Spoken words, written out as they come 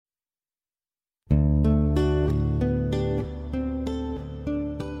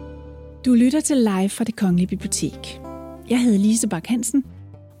Du lytter til live fra Det Kongelige Bibliotek. Jeg hedder Lise Bak Hansen,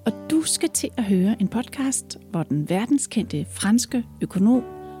 og du skal til at høre en podcast, hvor den verdenskendte franske økonom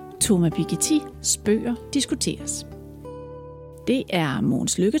Thomas Piketty's bøger diskuteres. Det er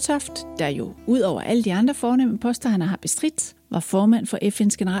Mogens Lykketoft, der jo ud over alle de andre fornemme poster, han har bestridt, var formand for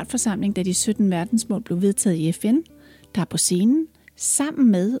FN's generalforsamling, da de 17 verdensmål blev vedtaget i FN, der er på scenen,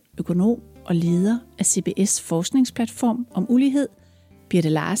 sammen med økonom og leder af CBS forskningsplatform om ulighed, Birthe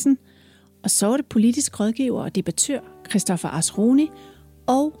Larsen, og så var det politisk rådgiver og debattør Christoffer Asroni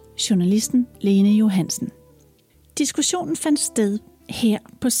og journalisten Lene Johansen. Diskussionen fandt sted her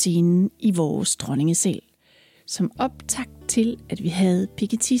på scenen i vores dronningesal, som optakt til, at vi havde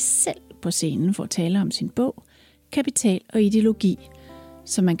Piketty selv på scenen for at tale om sin bog, Kapital og ideologi,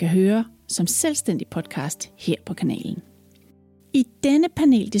 som man kan høre som selvstændig podcast her på kanalen. I denne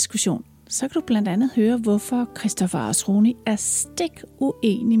paneldiskussion så kan du blandt andet høre, hvorfor Christoffer Asroni er stik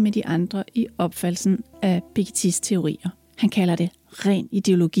uenig med de andre i opfattelsen af Pikettys teorier. Han kalder det ren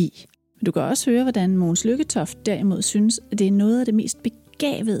ideologi. Du kan også høre, hvordan Mogens Lykketoft derimod synes, at det er noget af det mest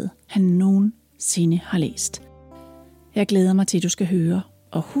begavede, han nogensinde har læst. Jeg glæder mig til, at du skal høre,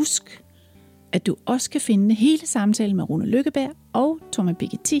 og husk, at du også kan finde hele samtalen med Rune Lykkeberg og Thomas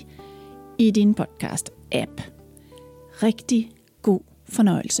Piketty i din podcast-app. Rigtig god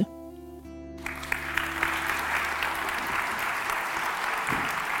fornøjelse.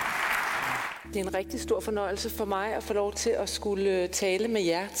 Det er en rigtig stor fornøjelse for mig at få lov til at skulle tale med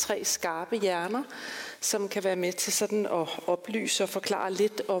jer 3 skarpe hjerner, som kan være med til sådan at oplyse og forklare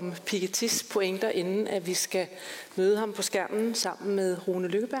lidt om Pikettys pointer, inden at vi skal møde ham på skærmen sammen med Rune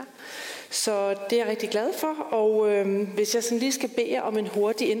Lykkeberg. Så det er jeg rigtig glad for, og hvis jeg sådan lige skal bede jer om en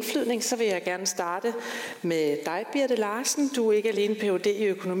hurtig indflydning, så vil jeg gerne starte med dig, Birthe Larsen. Du er ikke alene Ph.D. i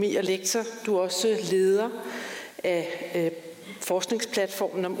økonomi og lektor, du er også leder af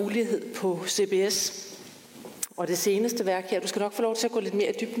forskningsplatformen om ulighed på CBS. Og det seneste værk her, du skal nok få lov til at gå lidt mere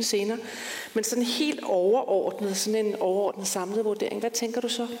i dybden senere, men sådan helt overordnet, sådan en overordnet samlet vurdering, hvad tænker du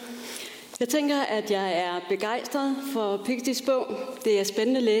så? Jeg tænker, at jeg er begejstret for Pikettys bog. Det er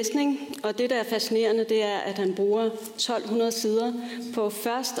spændende læsning, og det, der er fascinerende, det er, at han bruger 1200 sider på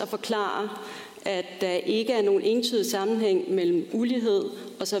først at forklare, at der ikke er nogen entydig sammenhæng mellem ulighed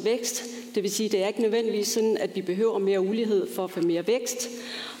og så vækst. Det vil sige, at det er ikke nødvendigvis sådan, at vi behøver mere ulighed for at få mere vækst.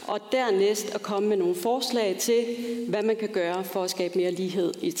 Og dernæst at komme med nogle forslag til, hvad man kan gøre for at skabe mere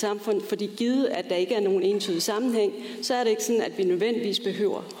lighed i et samfund. Fordi givet, at der ikke er nogen entydig sammenhæng, så er det ikke sådan, at vi nødvendigvis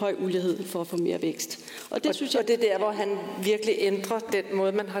behøver høj ulighed for at få mere vækst. Og det synes jeg, og det er der, hvor han virkelig ændrer den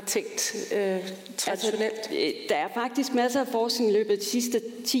måde, man har tænkt traditionelt. Altså, der er faktisk masser af forskning i løbet af de sidste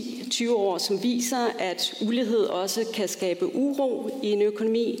 10-20 år, som viser, at ulighed også kan skabe uro i en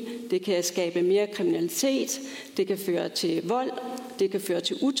økonomi. Det kan skabe mere kriminalitet. Det kan føre til vold. Det kan føre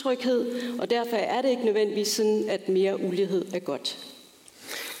til utryghed, og derfor er det ikke nødvendigvis sådan, at mere ulighed er godt.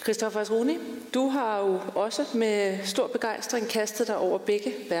 Christoffer Asroni, du har jo også med stor begejstring kastet dig over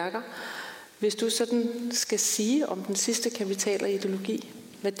begge værker. Hvis du sådan skal sige om den sidste Kapital og ideologi,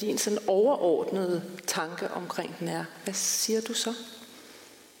 hvad din sådan overordnede tanke omkring den er, hvad siger du så?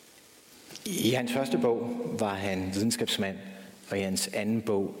 I hans første bog var han videnskabsmand, og i hans anden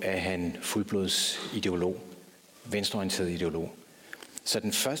bog er han fuldblods ideolog, venstreorienteret ideolog. Så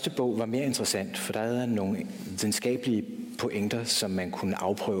den første bog var mere interessant, for der havde nogle videnskabelige pointer, som man kunne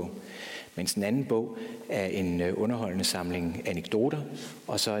afprøve. Mens den anden bog er en underholdende samling anekdoter,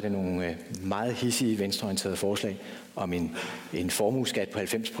 og så er det nogle meget hidsige venstreorienterede forslag om en formueskat på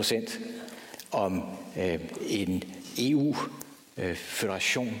 90%, om en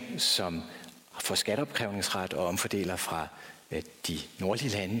EU-føderation, som får skatteopkrævningsret og omfordeler fra de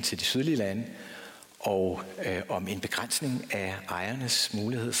nordlige lande til de sydlige lande, og om en begrænsning af ejernes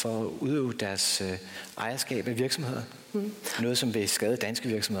mulighed for at udøve deres ejerskab af virksomheder. Noget, som vil skade danske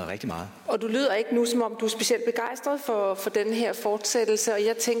virksomheder rigtig meget. Og du lyder ikke nu, som om du er specielt begejstret for den her fortsættelse, og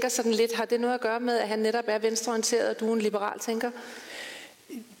jeg tænker sådan lidt, har det noget at gøre med, at han netop er venstreorienteret, og du er en liberal tænker?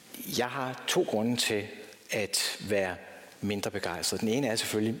 Jeg har 2 grunde til at være mindre begejstret. Den ene er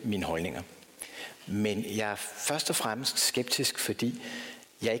selvfølgelig mine holdninger. Men jeg er først og fremmest skeptisk, fordi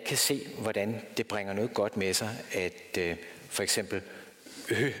jeg ikke kan se, hvordan det bringer noget godt med sig, at for eksempel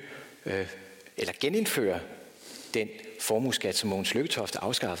eller genindføre den formueskat, som Mogens Lykketoft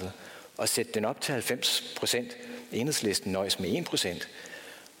afskaffede, og sætte den op til 90%. Enhedslisten nøjes med 1%.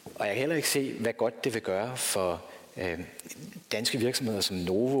 Og jeg kan heller ikke se, hvad godt det vil gøre for danske virksomheder som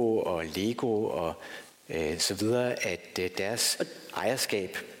Novo og Lego og så videre, at deres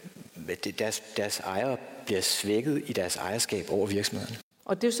ejerskab, deres ejere bliver svækket i deres ejerskab over virksomhederne.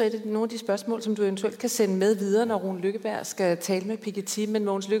 Og det er jo så nogle af de spørgsmål, som du eventuelt kan sende med videre, når Rune Lykkeberg skal tale med Piketty. Men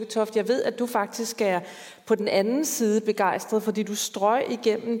Mogens Lykketoft, jeg ved, at du faktisk er på den anden side begejstret, fordi du strøg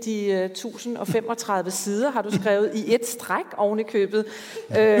igennem de 1035 sider, har du skrevet i et stræk oven i købet.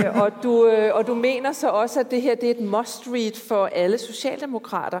 Og du mener så også, at det her det er et must-read for alle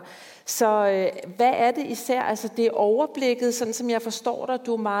socialdemokrater. Så hvad er det især? Altså det er overblikket, sådan som jeg forstår dig,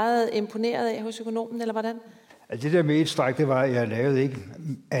 du er meget imponeret af hos økonomen, eller hvordan? Det der med et stræk, det var, at jeg lavede ikke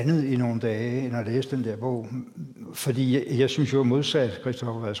andet i nogle dage, end at læse den der bog. Fordi jeg synes jo modsat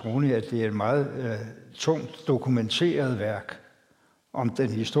Christoffer Wasroni, at det er et meget tungt dokumenteret værk om den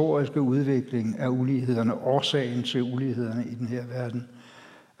historiske udvikling af ulighederne, årsagen til ulighederne i den her verden.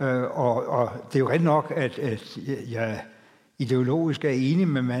 Og det er jo rigtig nok, at jeg ideologisk er enig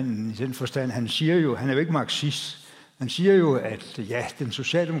med manden i den forstand. Han siger jo, han er jo ikke marxist, han siger jo, at ja, den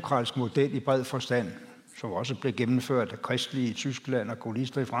socialdemokratiske model i bred forstand, som også blev gennemført af kristelige i Tyskland og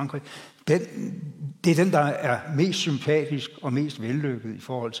kommunister i Frankrig, det er den, der er mest sympatisk og mest vellykket i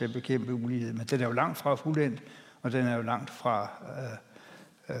forhold til at bekæmpe ulighed. Men den er jo langt fra fuldendt, og den er jo langt fra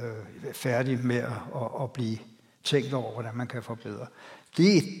færdig med at blive tænkt over, hvordan man kan forbedre.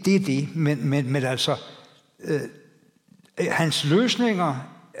 Det er det, men altså, hans løsninger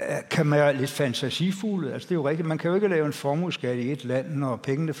kan være lidt fantasifulde. Altså, det er jo rigtigt, man kan jo ikke lave en formueskat i et land, når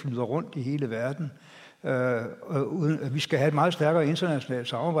pengene flyder rundt i hele verden. Vi skal have et meget stærkere internationalt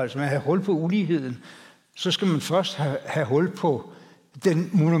samarbejde. Så man have hul på uligheden, så skal man først have hul på den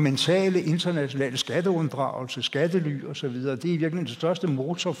monumentale internationale skatteunddragelse, skattely osv. Det er i virkeligheden den største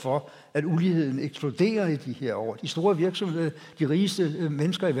motor for, at uligheden eksploderer i de her år. De store virksomheder, de rigeste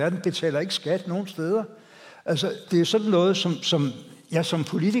mennesker i verden, betaler ikke skat nogen steder. Altså, det er sådan noget, som jeg som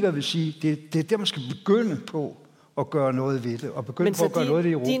politiker vil sige, det er der, man skal begynde på at gøre noget ved det, og begynde på at gøre noget ved det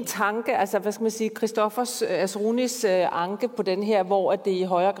i Europa. Din tanke, altså hvad skal man sige, Christoffer Wasronis anke på den her, hvor det i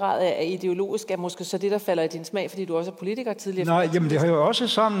højere grad er ideologisk, er måske så det, der falder i din smag, fordi du også er politiker tidligere? Nej, jamen det har jo også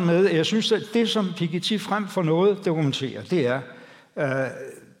sammen med, jeg synes, at det, som Piketty frem for noget dokumenterer, det er,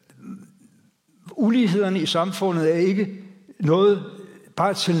 ulighederne i samfundet er ikke noget,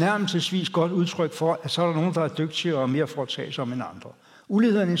 bare tilnærmelsesvis godt udtryk for, at så er der nogen, der er dygtigere og mere foretagelser end andre.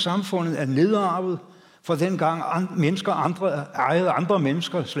 Ulighederne i samfundet er nedarvet, for dengang mennesker ejede andre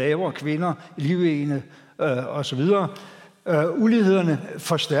mennesker, slaver, kvinder, livegene osv. Ulighederne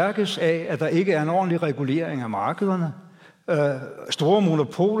forstærkes af, at der ikke er en ordentlig regulering af markederne. Store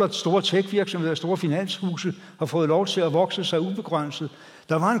monopoler, store tech-virksomheder, store finanshuse har fået lov til at vokse sig ubegrænset.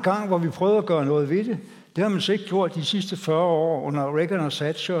 Der var en gang, hvor vi prøvede at gøre noget ved det. Det har man så ikke gjort de sidste 40 år under Reagan og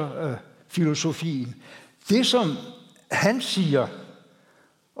Thatcher-filosofien. Det, som han siger,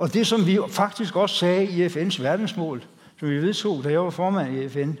 og det, som vi faktisk også sagde i FN's verdensmål, som vi vedtog, da jeg var formand i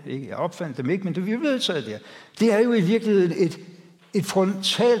FN, jeg opfandt dem ikke, men det vi vedtaget der, det er jo i virkeligheden et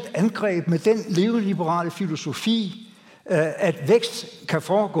frontalt angreb med den leveliberale filosofi, at vækst kan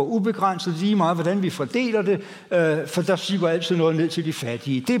foregå ubegrænset lige meget, hvordan vi fordeler det, for der siver altid noget ned til de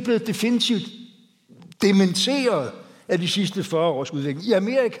fattige. Det er blevet definitivt dementeret af de sidste 40 års udvikling. I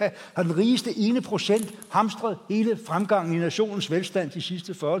Amerika har den rigeste 1% hamstret hele fremgangen i nationens velstand de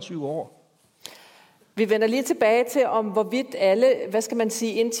sidste 40-20 år. Vi vender lige tilbage til, om hvorvidt alle, hvad skal man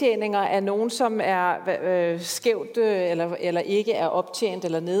sige, indtjeninger er nogen, som er skævt eller ikke er optjent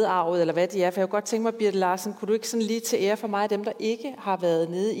eller nedarvet, eller hvad de er. For jeg kunne godt tænke mig, Birthe Larsen, kunne du ikke sådan lige til ære for mig, dem der ikke har været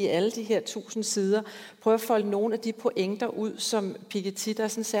nede i alle de her 1000 sider, prøve at folde nogle af de pointer ud, som Piketty, der er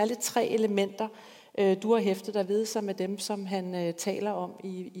sådan særligt 3 elementer, du har hæftet dig ved sig med dem, som han taler om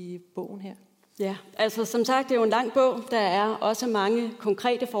i bogen her. Ja, altså som sagt, det er jo en lang bog. Der er også mange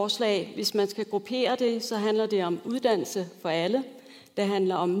konkrete forslag. Hvis man skal gruppere det, så handler det om uddannelse for alle. Det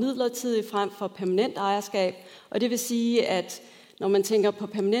handler om midlertidigt frem for permanent ejerskab. Og det vil sige, at når man tænker på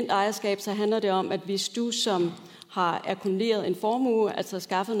permanent ejerskab, så handler det om, at hvis du som har akkumuleret en formue, altså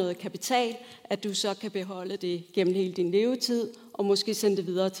skaffet noget kapital, at du så kan beholde det gennem hele din levetid, og måske sende det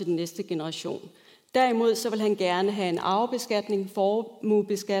videre til den næste generation. Derimod så vil han gerne have en arvebeskatning,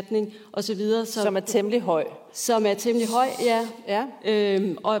 formuebeskatning osv. Som er temmelig høj. Som er temmelig høj, ja. Ja.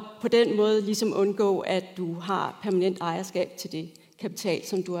 Og på den måde ligesom undgå, at du har permanent ejerskab til det kapital,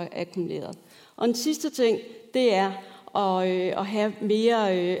 som du har akkumuleret. Og den sidste ting, det er at have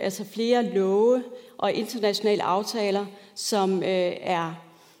mere, altså flere love og internationale aftaler, som er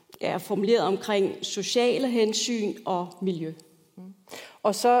formuleret omkring sociale hensyn og miljø.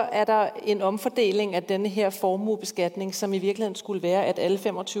 Og så er der en omfordeling af denne her formuebeskatning, som i virkeligheden skulle være, at alle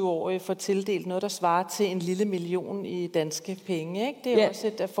 25-årige får tildelt noget, der svarer til 1 lille million i danske penge. Ikke? Det er også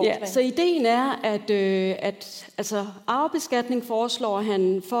et forslag. Ja, så ideen er, at arvebeskatning foreslår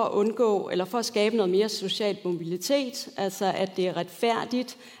han for at undgå, eller for at skabe noget mere social mobilitet, altså at det er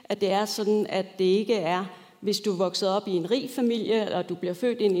retfærdigt, at det er sådan, at det ikke er, hvis du er vokset op i en rig familie, eller du bliver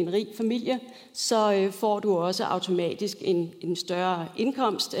født ind i en rig familie, så får du også automatisk en større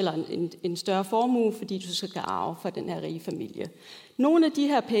indkomst, eller en større formue, fordi du skal arve fra den her rige familie. Nogle af de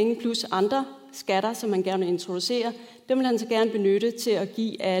her penge, plus andre skatter, som man gerne vil introducere, dem vil han så gerne benytte til at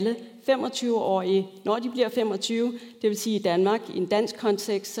give alle 25-årige, når de bliver 25, det vil sige i Danmark, i en dansk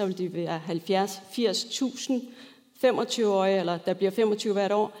kontekst, så vil det være 80.000 25-årige, eller der bliver 25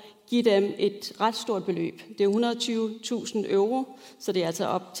 hvert år, give dem et ret stort beløb. Det er 120.000 euro, så det er altså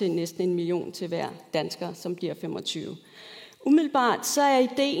op til næsten 1 million til hver dansker, som bliver 25. Umiddelbart så er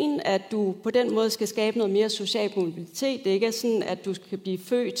ideen, at du på den måde skal skabe noget mere social mobilitet. Det ikke er sådan, at du skal blive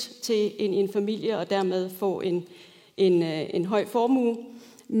født til en familie og dermed få en høj formue.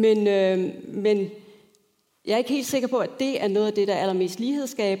 Men jeg er ikke helt sikker på, at det er noget af det, der er allermest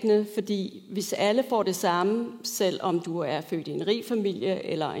lighedsskabende, fordi hvis alle får det samme, selvom du er født i en rig familie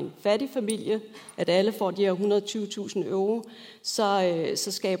eller en fattig familie, at alle får de her 120.000 euro,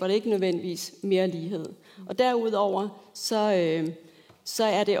 så skaber det ikke nødvendigvis mere lighed. Og derudover, så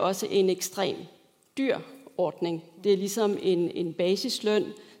er det også en ekstrem dyr ordning. Det er ligesom en basisløn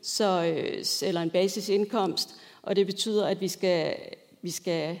eller en basisindkomst, og det betyder, at vi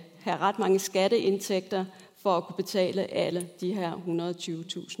skal have ret mange skatteindtægter for at kunne betale alle de her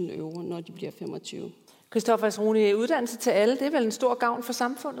 120.000 euro, når de bliver 25. Christoffer Rune, uddannelse til alle, det er vel en stor gavn for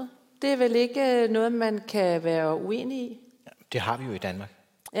samfundet? Det er vel ikke noget, man kan være uenig i? Det har vi jo i Danmark.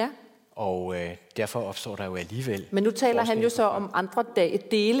 Ja. Og derfor opstår der jo alligevel... Men nu taler han jo så om andre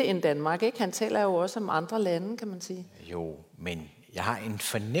dele end Danmark, ikke? Han taler jo også om andre lande, kan man sige. Jo, men jeg har en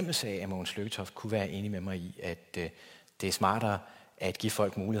fornemmelse af, at Mogens Lykketoft kunne være enig med mig i, at det er smartere at give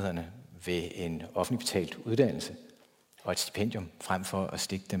folk mulighederne ved en offentlig betalt uddannelse og et stipendium, frem for at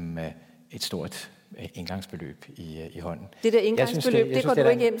stikke dem med et stort indgangsbeløb i hånden. Det der indgangsbeløb, det går du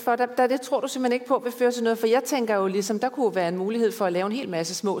ikke ind for. Det tror du simpelthen ikke på vil føre til noget, for jeg tænker jo ligesom, der kunne være en mulighed for at lave en hel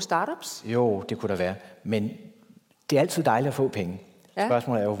masse små startups. Jo, det kunne der være, men det er altid dejligt at få penge. Ja.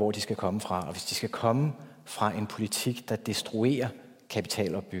 Spørgsmålet er jo, hvor de skal komme fra, og hvis de skal komme fra en politik, der destruerer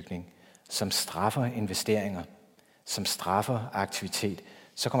kapitalopbygning, som straffer investeringer, som straffer aktivitet,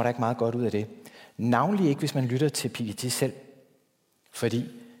 så kommer der ikke meget godt ud af det. Navnlig ikke, hvis man lytter til Piketty selv. Fordi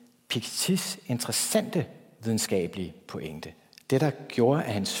Pikettys interessante videnskabelige pointe, det der gjorde,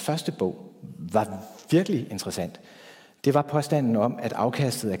 at hans første bog var virkelig interessant, det var påstanden om, at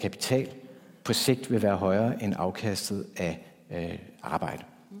afkastet af kapital på sigt vil være højere end afkastet af arbejde.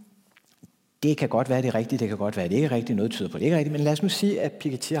 Det kan godt være det rigtige, det kan godt være det ikke er rigtigt, noget tyder på det ikke er rigtigt, men lad os nu sige, at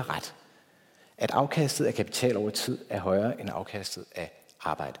Piketty har ret. At afkastet af kapital over tid er højere end afkastet af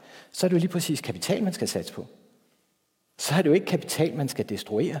arbejde. Så er det jo lige præcis kapital, man skal satse på. Så er det jo ikke kapital, man skal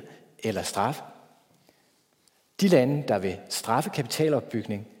destruere eller straffe. De lande, der vil straffe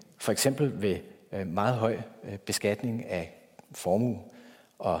kapitalopbygning, for eksempel ved meget høj beskatning af formue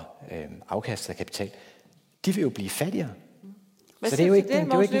og afkastet af kapital, de vil jo blive fattigere. Så det er jo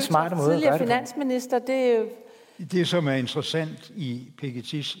ikke den smarte måde at gøre det på. Finansminister, det er jo... Det, som er interessant i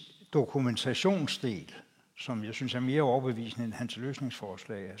Pikettys dokumentationsdel, som jeg synes er mere overbevisende end hans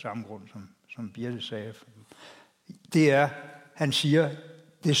løsningsforslag af samme grund, som Birte sagde, det er, han siger,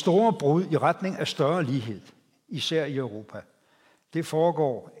 det store brud i retning af større lighed, især i Europa, det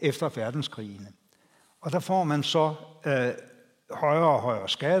foregår efter verdenskrigene. Og der får man så højere og højere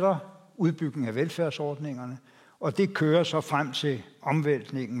skatter, udbygning af velfærdsordningerne, og det kører så frem til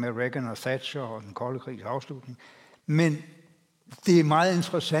omvæltningen med Reagan og Thatcher og den kolde krigs afslutning. Men det er meget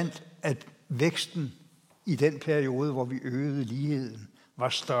interessant, at væksten i den periode, hvor vi øgede ligheden, var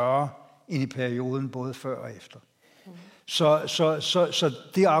større end i perioden både før og efter. Så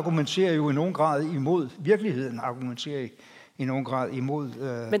det argumenterer jo i nogen grad imod, virkeligheden argumenterer i nogen grad imod...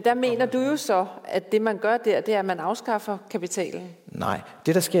 Men der mener du jo så, at det man gør der, det er, at man afskaffer kapitalen? Nej,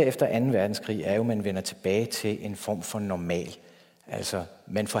 det der sker efter 2. verdenskrig, er jo, at man vender tilbage til en form for normal. Altså,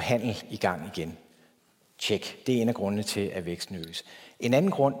 man får handel i gang igen. Tjek. Det er en af grundene til, at væksten øges. En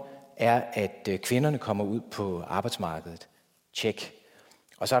anden grund er, at kvinderne kommer ud på arbejdsmarkedet. Tjek.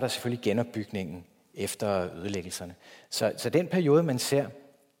 Og så er der selvfølgelig genopbygningen efter ødelæggelserne. Så den periode, man ser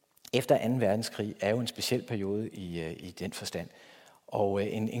efter 2. verdenskrig, er jo en speciel periode i den forstand. Og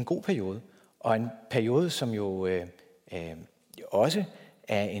en god periode. Og en periode, som jo også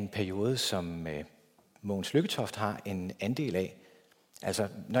er en periode, som Mogens Lykketoft har en andel af. Altså,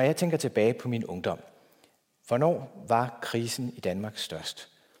 når jeg tænker tilbage på min ungdom, hvornår var krisen i Danmark størst?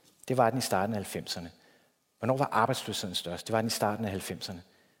 Det var den i starten af 90'erne. Hvornår var arbejdsløsheden størst? Det var den i starten af 90'erne.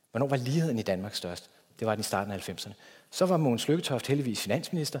 Hvornår var ligheden i Danmark størst? Det var den i starten af 90'erne. Så var Mogens Lykketoft heldigvis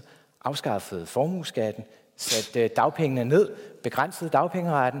finansminister, afskaffede formueskatten, satte dagpengene ned, begrænsede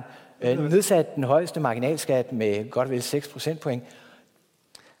dagpengeretten, nedsatte den højeste marginalskat med godt vel 6 procentpoint.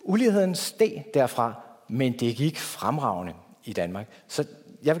 Uligheden steg derfra, men det gik fremragende i Danmark. Så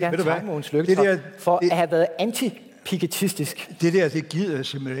jeg vil gerne takke Mogens Lykketoft for at have været antipiketistisk. Det gider jeg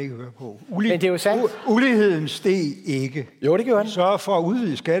simpelthen ikke høre på. Men det er jo sandt. Uligheden steg ikke. Jo, det gjorde den. Så for at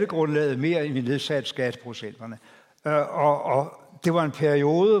udvide skattegrundlaget mere, end vi nedsatte skatteprocenterne. Og det var en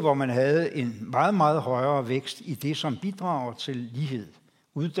periode, hvor man havde en meget, meget højere vækst i det, som bidrager til lighed.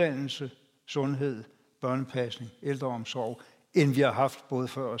 Uddannelse, sundhed, børnepasning, ældreomsorg, end vi har haft både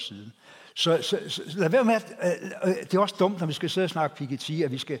før og siden. Så lad være med det er også dumt, når vi skal sidde og snakke Piketty,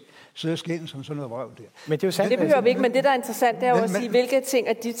 at vi skal sidde og skændes som sådan noget røv der. Men det er jo sandt. Det behøver vi ikke, men det, der er interessant, det er jo at sige, hvilke ting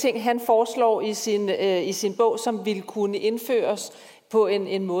af de ting, han foreslår i sin bog, som ville kunne indføres på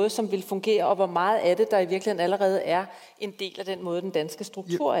en måde, som vil fungere, og hvor meget af det, der i virkeligheden allerede er en del af den måde, den danske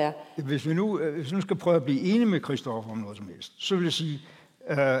struktur er. Hvis vi nu skal prøve at blive enige med Christoffer om noget som helst, så vil jeg sige,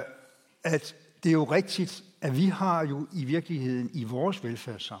 at det er jo rigtigt, at vi har jo i virkeligheden i vores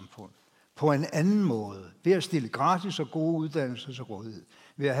velfærdssamfund på en anden måde, ved at stille gratis og gode uddannelser til rådighed,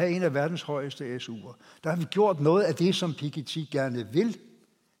 ved at have en af verdens højeste SU'er, der har vi gjort noget af det, som Piketty gerne vil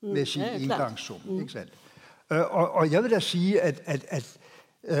med sin engangssum. Ikke sandt? Og jeg vil da sige, at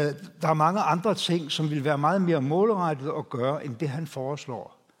der er mange andre ting, som vil være meget mere målrettet at gøre, end det han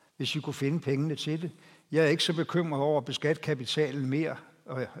foreslår, hvis vi kunne finde pengene til det. Jeg er ikke så bekymret over at beskatte kapitalen mere,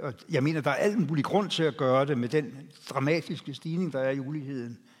 og jeg mener, der er alt mulig grund til at gøre det med den dramatiske stigning, der er i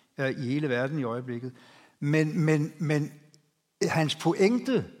uligheden i hele verden i øjeblikket. Men hans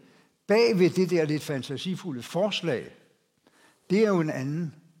pointe bag ved det der lidt fantasifulde forslag, det er jo en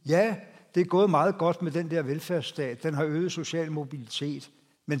anden. Ja, det er gået meget godt med den der velfærdsstat. Den har øget social mobilitet.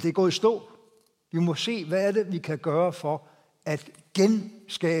 Men det er gået i stå. Vi må se, hvad er det, vi kan gøre for at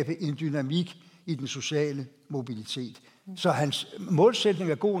genskabe en dynamik i den sociale mobilitet. Så hans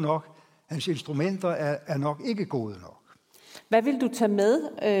målsætning er god nok. Hans instrumenter er nok ikke gode nok. Hvad vil du tage med,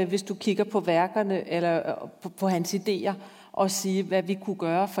 hvis du kigger på værkerne eller på hans idéer, og sige, hvad vi kunne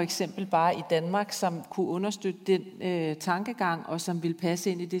gøre for eksempel bare i Danmark, som kunne understøtte den tankegang, og som vil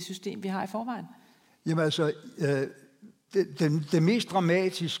passe ind i det system, vi har i forvejen? Jamen altså, det mest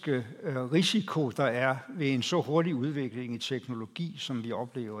dramatiske risiko, der er ved en så hurtig udvikling i teknologi, som vi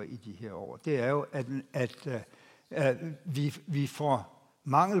oplever i de her år, det er jo, at vi får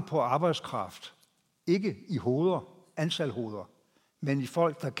mangel på arbejdskraft, ikke i antal hoveder, men i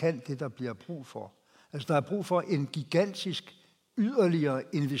folk, der kan det, der bliver brug for. Altså, der er brug for en gigantisk yderligere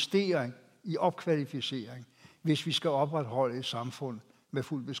investering i opkvalificering, hvis vi skal opretholde et samfund med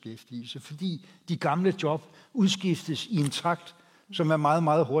fuld beskæftigelse. Fordi de gamle job udskiftes i en takt, som er meget,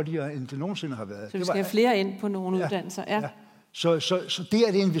 meget hurtigere, end det nogensinde har været. Så vi skal have flere ind på nogle uddannelser. Ja. Så det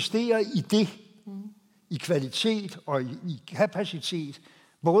at investere i det, i kvalitet og i kapacitet,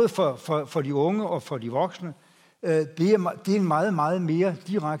 både for de unge og for de voksne, det er en meget, meget mere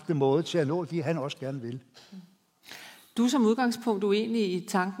direkte måde til at nå det, han også gerne vil. Du er som udgangspunkt uenig i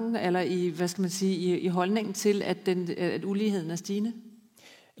tanken, eller i holdningen til, at uligheden er stigende?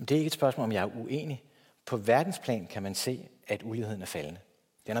 Det er ikke et spørgsmål, om jeg er uenig. På verdensplan kan man se, at uligheden er faldende.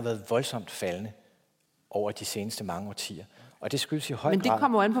 Den har været voldsomt faldende over de seneste mange årtier. Og det skyldes i høj grad... Men det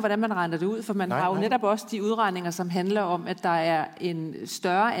kommer jo an på, hvordan man regner det ud, for man har jo netop også de udregninger, som handler om, at der er en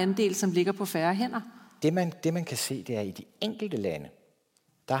større andel, som ligger på færre hænder. Det man kan se, det er, at i de enkelte lande,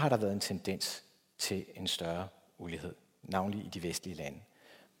 der har der været en tendens til en større ulighed, navnlig i de vestlige lande.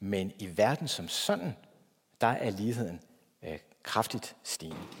 Men i verden som sådan, der er ligheden kraftigt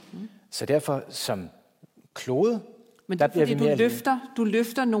stigende. Så derfor som klode, men det er fordi, du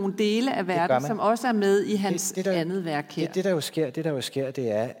løfter nogle dele af verden, som også er med i hans andet værk her. Det der jo sker,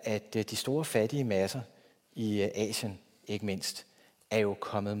 det er, at de store fattige masser i Asien, ikke mindst, er jo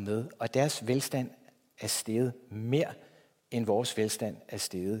kommet med, og deres velstand er steget mere, end vores velstand er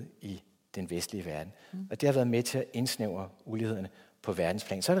steget i den vestlige verden. Og det har været med til at indsnævre ulighederne på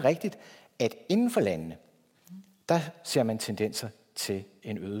verdensplan. Så er det rigtigt, at inden for landene, der ser man tendenser til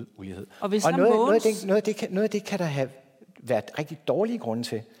en øget ulighed. Og noget af det kan der have været rigtig dårlige grunde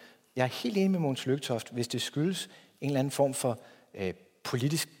til. Jeg er helt enig med Mogens Lykketoft, hvis det skyldes en eller anden form for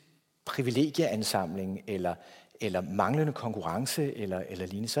politisk privilegieansamling, eller manglende konkurrence, eller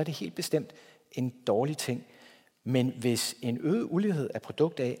lignende, så er det helt bestemt en dårlig ting. Men hvis en øget ulighed er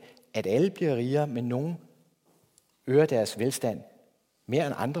produkt af, at alle bliver rigere, men nogen øger deres velstand mere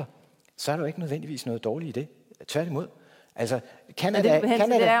end andre, så er der jo ikke nødvendigvis noget dårligt i det. Tværtimod. Altså, det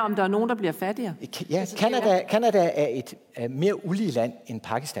er, om der er nogen, der bliver fattigere. Ja, Canada er et mere ulige land end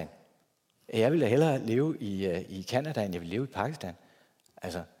Pakistan. Jeg ville hellere leve i Canada, end jeg vil leve i Pakistan.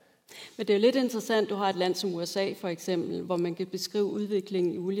 Altså. Men det er jo lidt interessant, du har et land som USA for eksempel, hvor man kan beskrive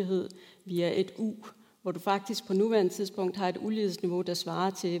udviklingen i ulighed via et U, hvor du faktisk på nuværende tidspunkt har et ulighedsniveau, der svarer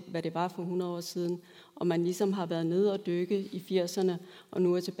til, hvad det var for 100 år siden, og man ligesom har været nede og dykke i 80'erne, og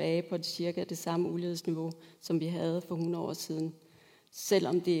nu er tilbage på cirka det samme ulighedsniveau, som vi havde for 100 år siden,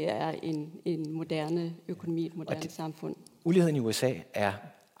 selvom det er en moderne økonomi, et moderne samfund. Uligheden i USA er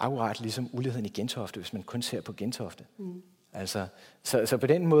akkurat ligesom uligheden i Gentofte, hvis man kun ser på Gentofte. Altså, så på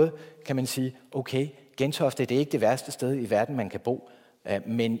den måde kan man sige, okay, Gentofte, det er ikke det værste sted i verden, man kan bo,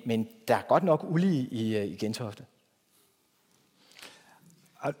 men der er godt nok ulige i Gentofte.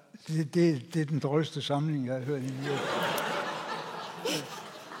 Det er den dårligste sammenligning, jeg har hørt i livet.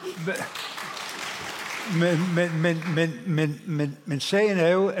 Men sagen er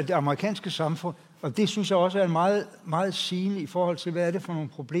jo, at det amerikanske samfund, og det synes jeg også er meget, meget sigende i forhold til, hvad er det for nogle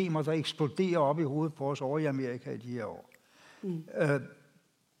problemer, der eksploderer op i hovedet på os over i Amerika i de her år.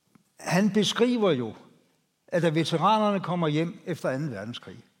 Han beskriver jo, at da veteranerne kommer hjem efter 2.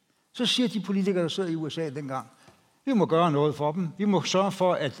 verdenskrig, så siger de politikere, der sidder i USA dengang, vi må gøre noget for dem. Vi må sørge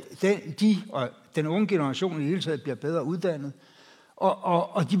for, at de og den unge generation i det hele taget bliver bedre uddannet.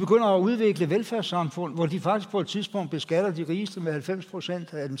 Og de begynder at udvikle velfærdssamfund, hvor de faktisk på et tidspunkt beskatter de rigeste med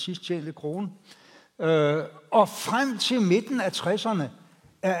 90% af den sidst tjente krone. Og frem til midten af 60'erne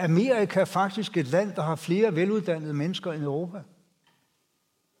er Amerika faktisk et land, der har flere veluddannede mennesker end Europa.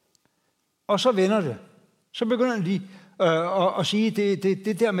 Og så vender det. Så begynder de at sige, at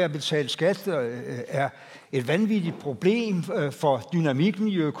det der med at betale skat er et vanvittigt problem for dynamikken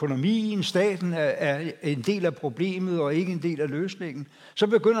i økonomien. Staten er en del af problemet og ikke en del af løsningen. Så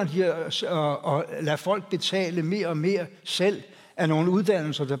begynder de at lade folk betale mere og mere selv af nogle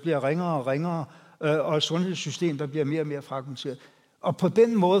uddannelser, der bliver ringere og ringere, og et sundhedssystem, der bliver mere og mere fragmenteret. Og på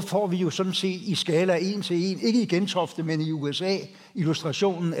den måde får vi jo sådan set i skala 1 til 1, ikke i Gentofte, men i USA,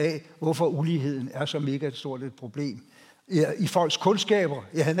 illustrationen af, hvorfor uligheden er så mega et stort et problem. I folks kundskaber,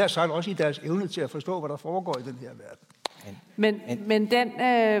 jeg havde nær sagt også i deres evne til at forstå, hvad der foregår i den her verden. Men den,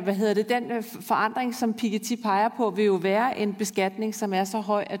 den forandring, som Piketty peger på, vil jo være en beskatning, som er så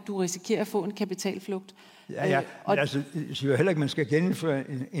høj, at du risikerer at få en kapitalflugt. Ja. Altså, jeg siger heller ikke, at man skal genindføre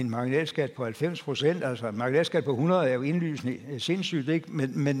en marginalskat på 90%. Altså, en marginalskat på 100 er jo indlysende sindssygt, ikke?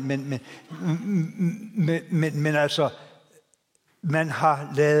 Men altså, man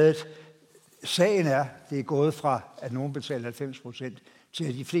har lavet... Sagen er, det er gået fra, at nogen betaler 90%, til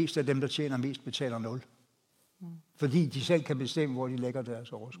at de fleste af dem, der tjener mest, betaler 0. Fordi de selv kan bestemme, hvor de lægger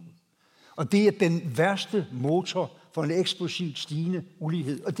deres overskud. Og det er den værste motor for en eksplosivt stigende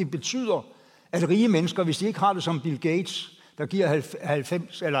ulighed. Og det betyder, at rige mennesker, hvis de ikke har det som Bill Gates, der giver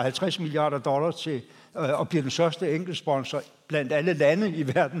 50 milliarder dollars til og bliver den største enkeltsponsor blandt alle lande i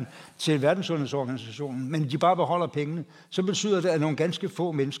verden til Verdenssundhedsorganisationen, men de bare beholder pengene, så betyder det, at nogle ganske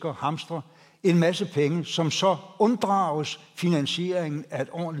få mennesker hamstrer en masse penge, som så unddrages finansieringen af et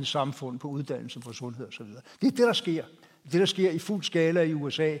ordentligt samfund på uddannelse, på sundhed osv. Det er det, der sker. Det, der sker i fuld skala i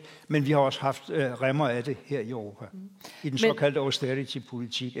USA, men vi har også haft remmer af det her i Europa. I den såkaldte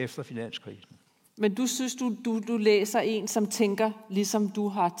austerity-politik efter finanskrisen. Men du synes, du læser en, som tænker, ligesom du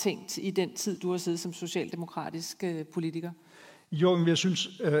har tænkt i den tid, du har siddet som socialdemokratisk politiker? Jo, men jeg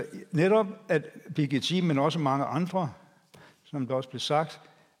synes netop, at Piketty, men også mange andre, som der også blev sagt,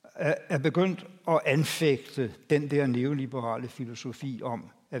 er begyndt at anfægte den der neoliberale filosofi om,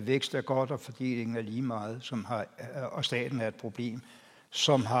 at vækst er godt og fordelingen er lige meget, og staten er et problem,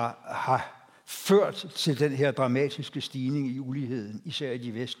 som har ført til den her dramatiske stigning i uligheden, især i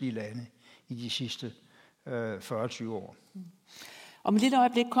de vestlige lande, i de sidste 40-20 år. Om et lille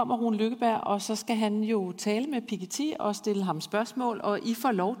øjeblik kommer Rune Lykkeberg, og så skal han jo tale med Piketty og stille ham spørgsmål, og I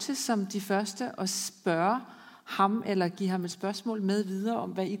får lov til som de første at spørge ham, eller give ham et spørgsmål med videre om,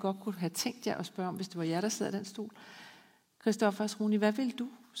 hvad I godt kunne have tænkt jer at spørge om, hvis det var jer, der sad i den stol. Christoffers Rune, hvad vil du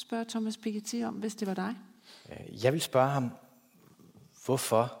spørge Thomas Piketty om, hvis det var dig? Jeg vil spørge ham,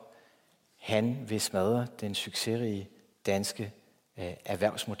 hvorfor han vil smadre den succesrige danske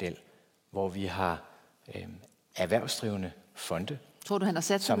erhvervsmodel, hvor vi har erhvervsdrivende fonde. Tror du, han har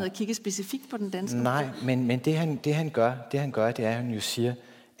sat sig ned og kigget specifikt på den danske model? Nej, men det han gør, det er, at han jo siger,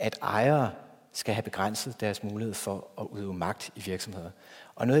 at ejere skal have begrænset deres mulighed for at udøve magt i virksomheder.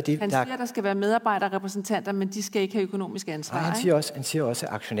 Og noget af det, han siger, at der skal være medarbejderrepræsentanter, men de skal ikke have økonomisk ansvar. Nej, han siger også,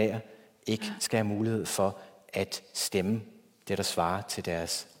 at aktionærer ikke skal have mulighed for at stemme det, der svarer til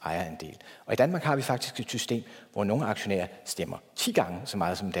deres ejerandel. Og i Danmark har vi faktisk et system, hvor nogle aktionærer stemmer 10 gange så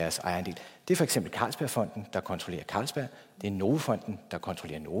meget som deres ejerandel. Det er for eksempel Carlsbergfonden, der kontrollerer Carlsberg. Det er Novo-fonden, der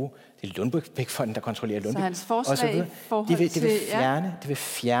kontrollerer Novo. Det er Lundbeck-fonden, der kontrollerer Lundbeck. Så hans forslag i forhold det vil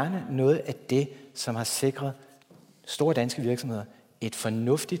fjerne noget af det, som har sikret store danske virksomheder et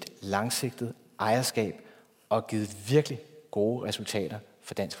fornuftigt, langsigtet ejerskab og givet virkelig gode resultater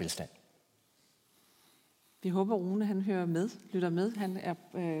for dansk velstand. Vi håber, Rune han lytter med. Han er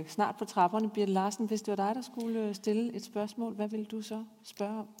snart på trapperne. Birthe Larsen, hvis det var dig, der skulle stille et spørgsmål, hvad vil du så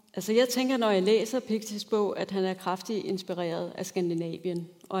spørge om? Altså jeg tænker, når jeg læser Pigtys bog, at han er kraftigt inspireret af Skandinavien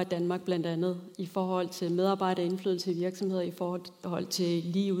og af Danmark blandt andet i forhold til medarbejderindflydelse i virksomheder, i forhold til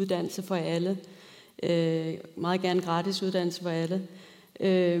lige uddannelse for alle, meget gerne gratis uddannelse for alle.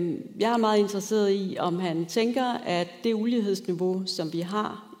 Jeg er meget interesseret i, om han tænker, at det ulighedsniveau, som vi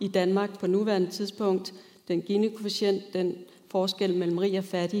har i Danmark på nuværende tidspunkt, den Gini-koefficient, den forskel mellem rig og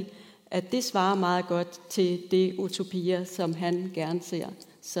fattig, at det svarer meget godt til det utopier, som han gerne ser,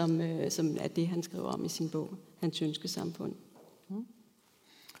 som er det, han skriver om i sin bog, Hans ønskesamfund.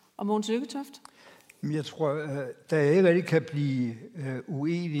 Og Mogens Lykketoft? Jeg tror, da jeg ikke rigtig kan blive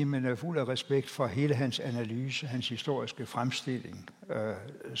uenig, men er fuld af respekt for hele hans analyse, hans historiske fremstilling,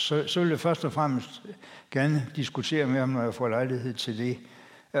 så vil jeg først og fremmest gerne diskutere med ham, når jeg får lejlighed til det,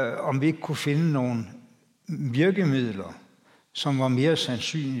 om vi ikke kunne finde nogle virkemidler, som var mere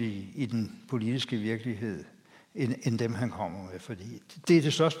sandsynlige i den politiske virkelighed, end dem, han kommer med. Fordi det er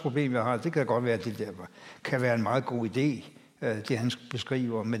det største problem, jeg har. Det kan godt være, at det der kan være en meget god idé, det han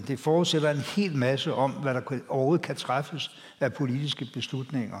beskriver, men det forudsætter en hel masse om, hvad der overhovedet kan træffes af politiske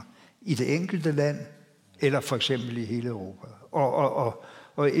beslutninger i det enkelte land, eller for eksempel i hele Europa.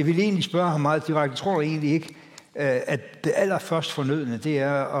 Og jeg vil egentlig spørge ham meget direkte, jeg tror egentlig ikke, at det allerførst fornødne, det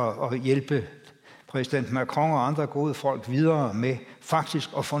er at hjælpe præsident Macron og andre gode folk videre med faktisk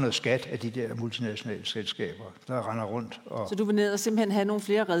at få noget skat af de der multinationale selskaber, der render rundt. Så du vil ned og simpelthen have nogle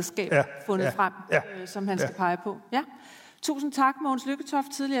flere redskaber fundet frem, som han skal pege på? Ja. Tusind tak, Mogens Lykketoft,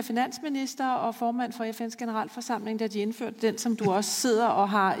 tidligere finansminister og formand for FN's generalforsamling, da de indførte den, som du også sidder og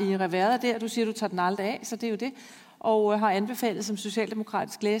har i reverset der. Du siger, du tager den aldrig af, så det er jo det. Og har anbefalet som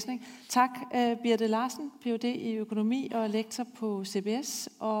socialdemokratisk læsning. Tak, Birthe Larsen, Ph.D. i økonomi og lektor på CBS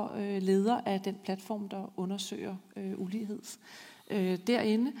og leder af den platform, der undersøger ulighed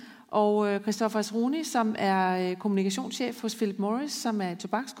derinde. Og Christoffer Asruni, som er kommunikationschef hos Philip Morris, som er et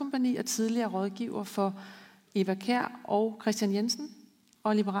tobakskompagni og tidligere rådgiver for Eva Kjær og Christian Jensen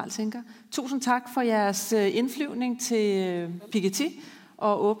og Liberal Tænker. Tusind tak for jeres indflyvning til Piketty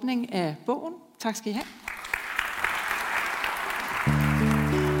og åbning af bogen. Tak skal I have.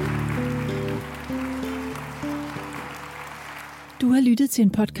 Du har lyttet til en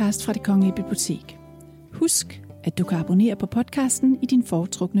podcast fra Det Kongelige Bibliotek. Husk, at du kan abonnere på podcasten i din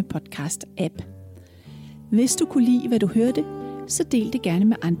foretrukne podcast-app. Hvis du kunne lide, hvad du hørte, så del det gerne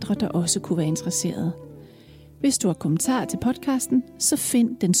med andre, der også kunne være interesserede. Hvis du har kommentarer til podcasten, så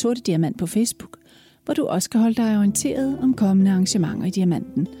find Den Sorte Diamant på Facebook, hvor du også kan holde dig orienteret om kommende arrangementer i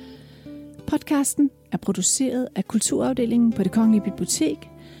Diamanten. Podcasten er produceret af Kulturafdelingen på Det Kongelige Bibliotek,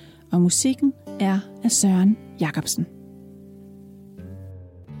 og musikken er af Søren Jacobsen.